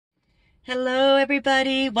Hello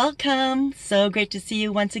everybody, welcome. So great to see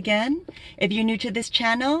you once again. If you're new to this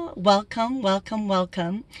channel, welcome, welcome,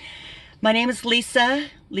 welcome. My name is Lisa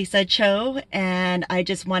Cho, and I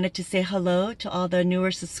just wanted to say hello to all the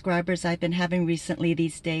newer subscribers I've been having recently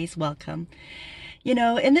these days. Welcome. You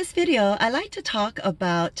know, in this video, I like to talk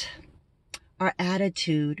about our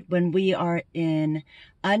attitude when we are in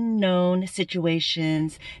unknown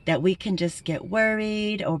situations that we can just get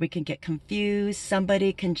worried or we can get confused.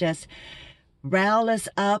 Somebody can just rile us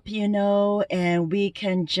up, and we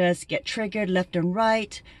can just get triggered left and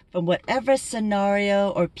right from whatever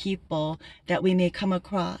scenario or people that we may come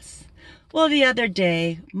across. Well, the other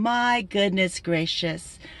day, my goodness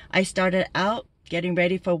gracious, I started out getting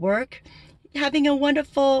ready for work, having a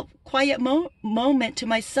wonderful quiet moment to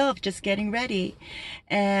myself, just getting ready.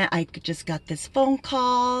 And I just got this phone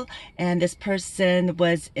call, and this person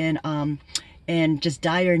was in just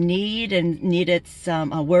dire need and needed some,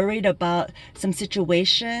 worried about some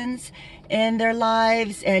situations in their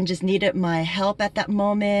lives and just needed my help at that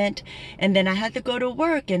moment. And then I had to go to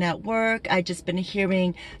work, and at work I just been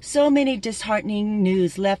hearing so many disheartening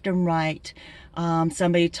news left and right.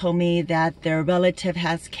 Somebody told me that their relative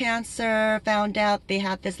has cancer, found out they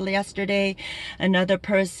had this yesterday. Another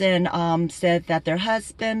person said that their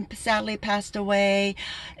husband sadly passed away,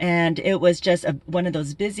 and it was just one of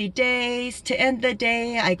those busy days. To end the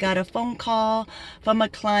day, I got a phone call from a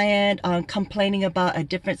client complaining about a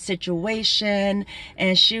different situation,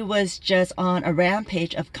 and she was just on a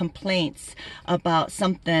rampage of complaints about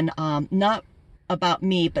something, not about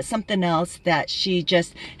me, but something else that she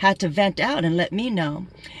just had to vent out and let me know.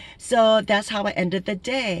 So that's how I ended the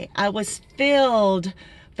day. I was filled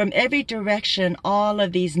from every direction, all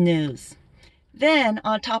of these news. Then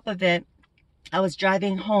on top of it, I was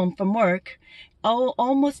driving home from work,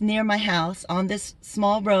 almost near my house on this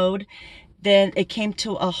small road. Then it came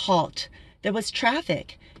to a halt. There was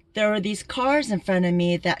traffic. There were these cars in front of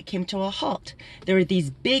me that came to a halt. There were these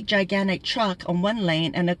big, gigantic truck on one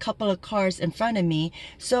lane and a couple of cars in front of me.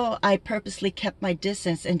 So I purposely kept my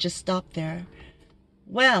distance and just stopped there.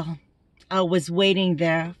 Well, I was waiting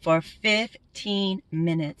there for 15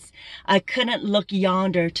 minutes. I couldn't look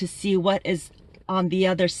yonder to see what is on the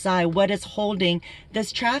other side. What is holding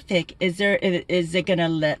this traffic? Is it gonna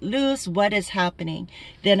let loose? What is happening?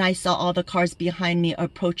 Then I saw all the cars behind me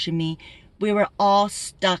approaching me. We were all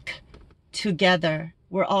stuck together.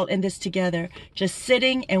 We're all in this together, just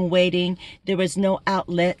sitting and waiting. There was no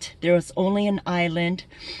outlet. There was only an island.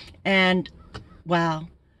 And wow,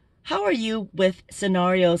 how are you with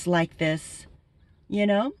scenarios like this?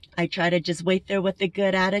 I try to just wait there with a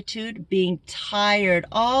good attitude, being tired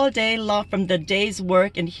all day long from the day's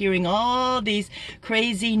work and hearing all these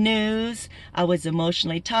crazy news. I was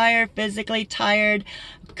emotionally tired, physically tired,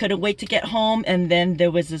 couldn't wait to get home, and then there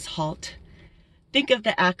was this halt. Think of the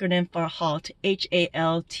acronym for HALT,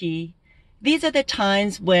 H-A-L-T. These are the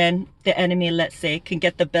times when the enemy, let's say, can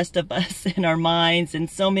get the best of us in our minds in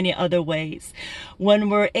so many other ways. When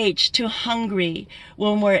we're H, too hungry.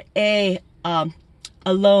 When we're A,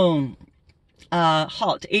 alone.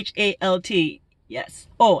 HALT, H-A-L-T. Yes.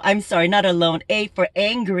 Oh, I'm sorry, not alone. A for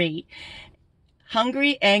angry.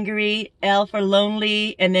 Hungry, angry, L for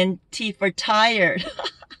lonely, and then T for tired.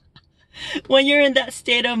 When you're in that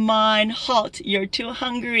state of mind, halt, you're too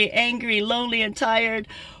hungry, angry, lonely, and tired.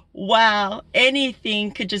 Wow,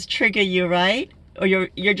 anything could just trigger you, right? Or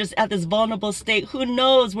you're just at this vulnerable state. Who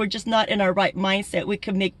knows? We're just not in our right mindset. We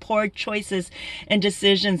could make poor choices and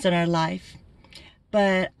decisions in our life.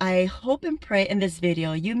 But I hope and pray in this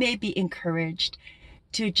video you may be encouraged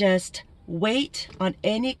to just wait on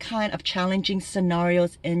any kind of challenging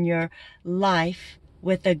scenarios in your life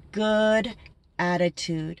with a good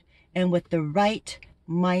attitude and with the right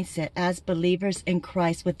mindset as believers in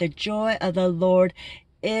Christ. With the joy of the Lord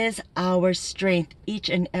is our strength each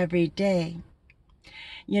and every day.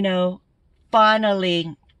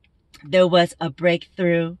 Finally, there was a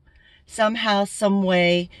breakthrough. Somehow, some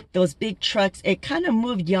way, those big trucks, it kind of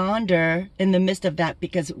moved yonder in the midst of that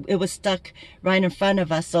because it was stuck right in front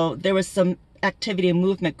of us. So there was some activity and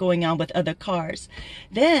movement going on with other cars.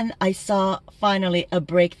 Then I saw finally a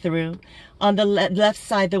breakthrough. On the left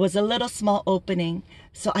side, there was a little small opening.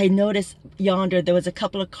 So I noticed yonder there was a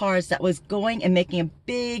couple of cars that was going and making a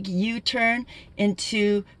big U-turn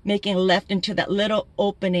into making a left into that little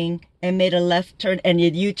opening and made a left turn and a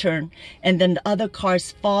U-turn. And then the other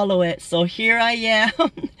cars follow it. So here I am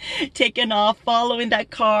taking off, following that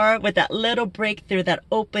car with that little breakthrough, that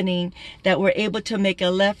opening that we're able to make a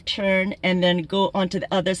left turn and then go onto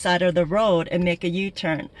the other side of the road and make a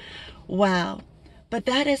U-turn. Wow. But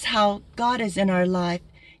that is how God is in our life.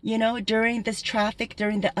 You know, during this traffic,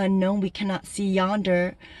 during the unknown, we cannot see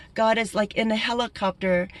yonder. God is like in a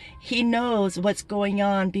helicopter. He knows what's going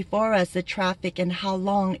on before us, the traffic, and how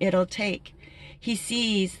long it'll take. He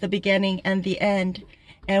sees the beginning and the end.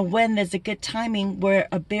 And when there's a good timing where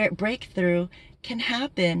a breakthrough can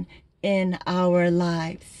happen in our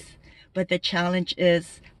lives. But the challenge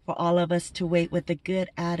is for all of us to wait with a good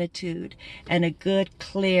attitude and a good,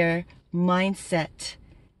 clear mindset.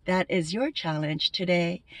 That is your challenge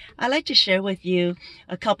today. I'd like to share with you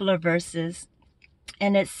a couple of verses.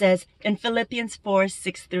 And it says in Philippians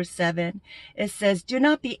 4:6-7, it says, "Do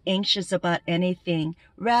not be anxious about anything.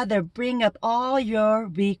 Rather, bring up all your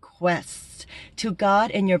requests to God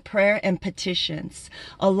in your prayer and petitions,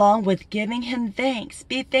 along with giving him thanks.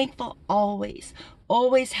 Be thankful always.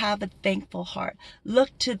 Always have a thankful heart.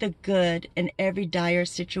 Look to the good in every dire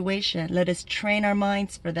situation." Let us train our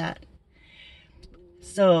minds for that.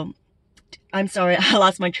 So, I'm sorry, I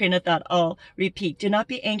lost my train of thought. I'll repeat. Do not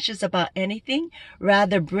be anxious about anything.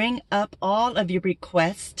 Rather, bring up all of your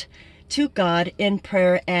requests to God in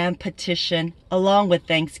prayer and petition, along with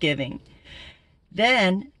thanksgiving.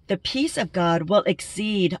 Then the peace of God will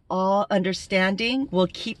exceed all understanding, will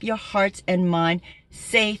keep your hearts and mind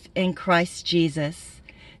safe in Christ Jesus.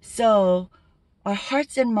 So, our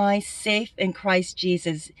hearts and minds safe in Christ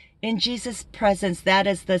Jesus. In Jesus' presence, that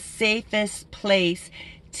is the safest place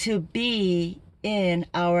to be in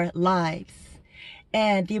our lives.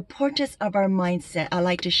 And the importance of our mindset, I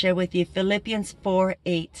like to share with you Philippians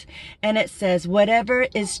 4:8. And it says, "Whatever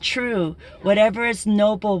is true, whatever is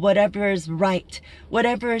noble, whatever is right,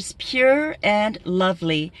 whatever is pure and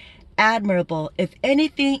lovely, admirable, if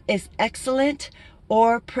anything is excellent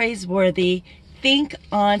or praiseworthy, think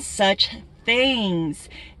on such things."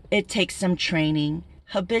 It takes some training,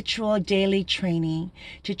 habitual daily training,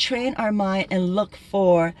 to train our mind and look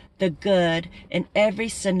for the good in every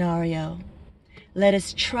scenario. Let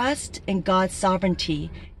us trust in God's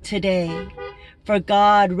sovereignty today. For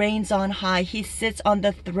God reigns on high. He sits on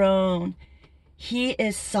the throne. He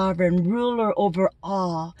is sovereign, ruler over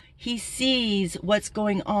all. He sees what's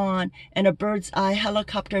going on in a bird's eye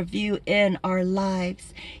helicopter view in our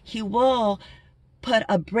lives. He will put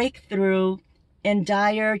a breakthrough in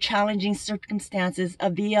dire, challenging circumstances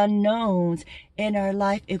of the unknowns in our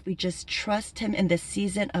life if we just trust him in the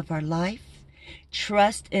season of our life,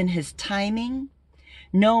 trust in his timing,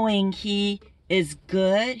 knowing he is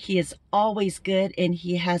good, he is always good, and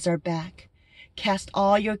he has our back. Cast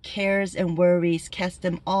all your cares and worries, cast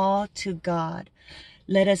them all to God.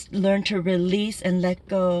 Let us learn to release and let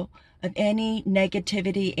go of any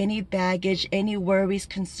negativity, any baggage, any worries,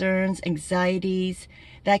 concerns, anxieties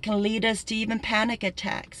that can lead us to even panic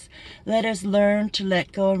attacks. Let us learn to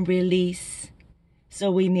let go and release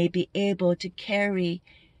so we may be able to carry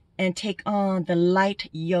and take on the light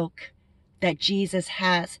yoke that Jesus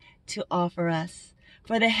has to offer us.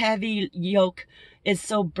 For the heavy yoke is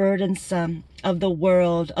so burdensome of the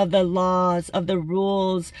world, of the laws, of the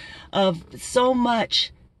rules, of so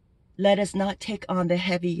much. Let us not take on the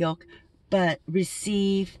heavy yoke, but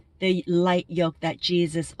receive the light yoke that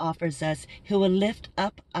Jesus offers us, who will lift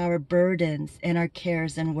up our burdens and our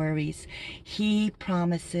cares and worries. He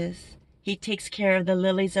promises. He takes care of the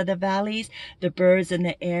lilies of the valleys, the birds in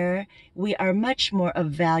the air. We are much more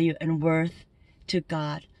of value and worth to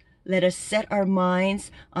God. Let us set our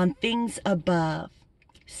minds on things above.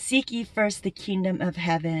 Seek ye first the kingdom of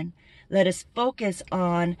heaven. Let us focus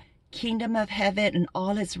on kingdom of heaven and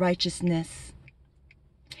all its righteousness.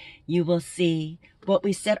 You will see what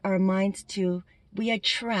we set our minds to, we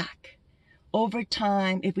attract. Over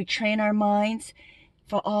time, if we train our minds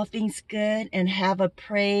for all things good and have a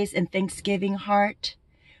praise and thanksgiving heart,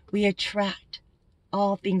 we attract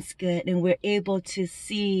all things good, and we're able to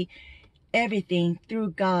see everything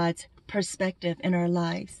through God's perspective in our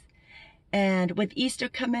lives. And with Easter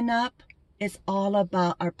coming up, it's all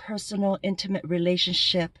about our personal, intimate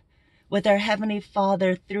relationship with our Heavenly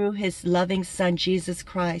Father through his loving Son, Jesus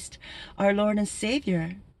Christ, our Lord and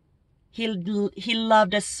Savior. He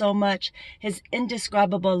loved us so much. His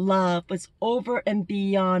indescribable love was over and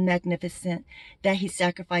beyond magnificent that he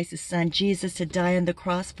sacrificed his Son, Jesus, to die on the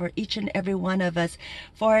cross for each and every one of us,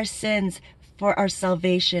 for our sins, for our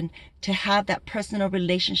salvation, to have that personal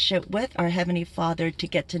relationship with our Heavenly Father, to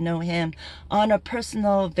get to know him on a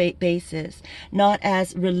personal basis, not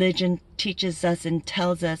as religion teaches us and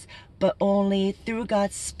tells us, but only through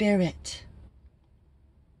God's Spirit.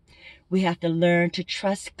 We have to learn to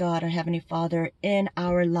trust God, our Heavenly Father, in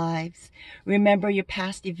our lives. Remember your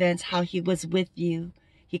past events, how he was with you.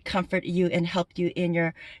 He comforted you and helped you in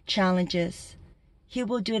your challenges. He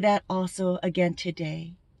will do that also again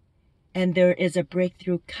today. And there is a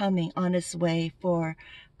breakthrough coming on its way for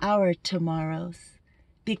our tomorrows.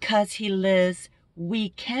 Because he lives, we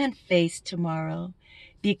can face tomorrow.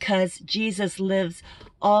 Because Jesus lives,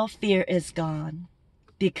 all fear is gone.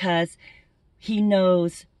 Because he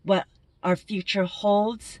knows what our future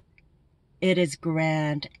holds. It is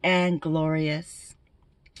grand and glorious.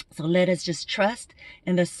 So let us just trust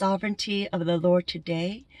in the sovereignty of the Lord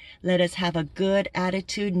today. Let us have a good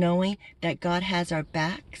attitude knowing that God has our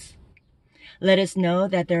backs. Let us know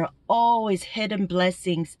that there are always hidden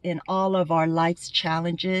blessings in all of our life's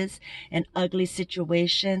challenges and ugly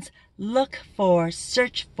situations. Look for,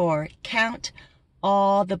 search for, count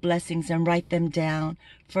all the blessings and write them down,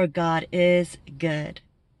 for God is good.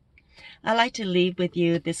 I'd like to leave with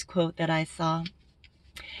you this quote that I saw.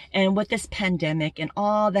 And with this pandemic and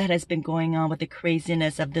all that has been going on with the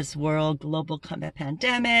craziness of this world, global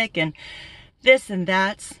pandemic and this and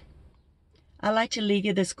that, I'd like to leave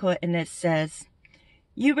you this quote, and it says,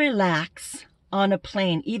 "You relax on a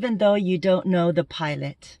plane even though you don't know the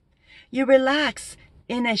pilot. You relax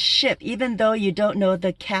in a ship even though you don't know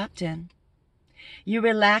the captain. You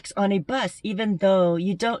relax on a bus even though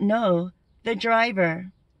you don't know the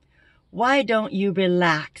driver. Why don't you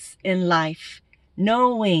relax in life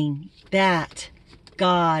knowing that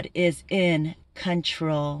God is in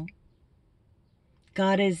control?"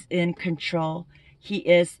 God is in control. He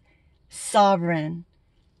is sovereign.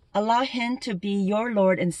 Allow him to be your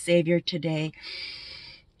Lord and Savior today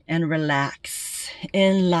and relax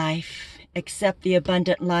in life. Accept the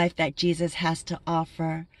abundant life that Jesus has to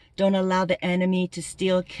offer. Don't allow the enemy to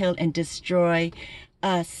steal, kill, and destroy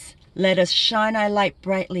us. Let us shine our light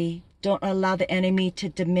brightly. Don't allow the enemy to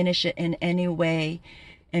diminish it in any way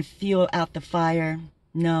and fuel out the fire.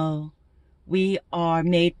 No, we are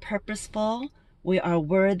made purposeful. We are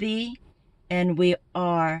worthy, and we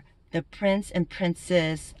are the prince and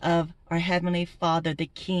princess of our Heavenly Father, the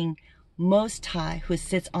King Most High, who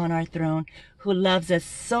sits on our throne, who loves us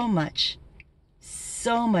so much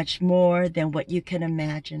more than what you can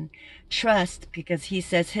imagine. Trust, because he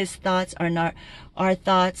says his thoughts are not our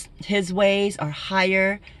thoughts. His ways are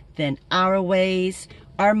higher than our ways.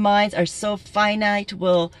 Our minds are so finite,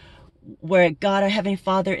 where God, our Heavenly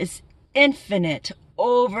Father, is infinite,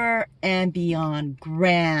 over and beyond,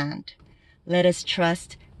 grand. Let us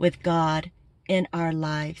trust with God in our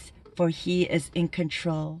lives, for he is in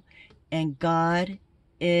control, and God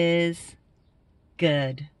is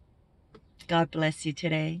good. God bless you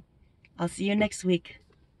today. I'll see you next week.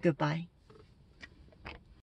 Goodbye.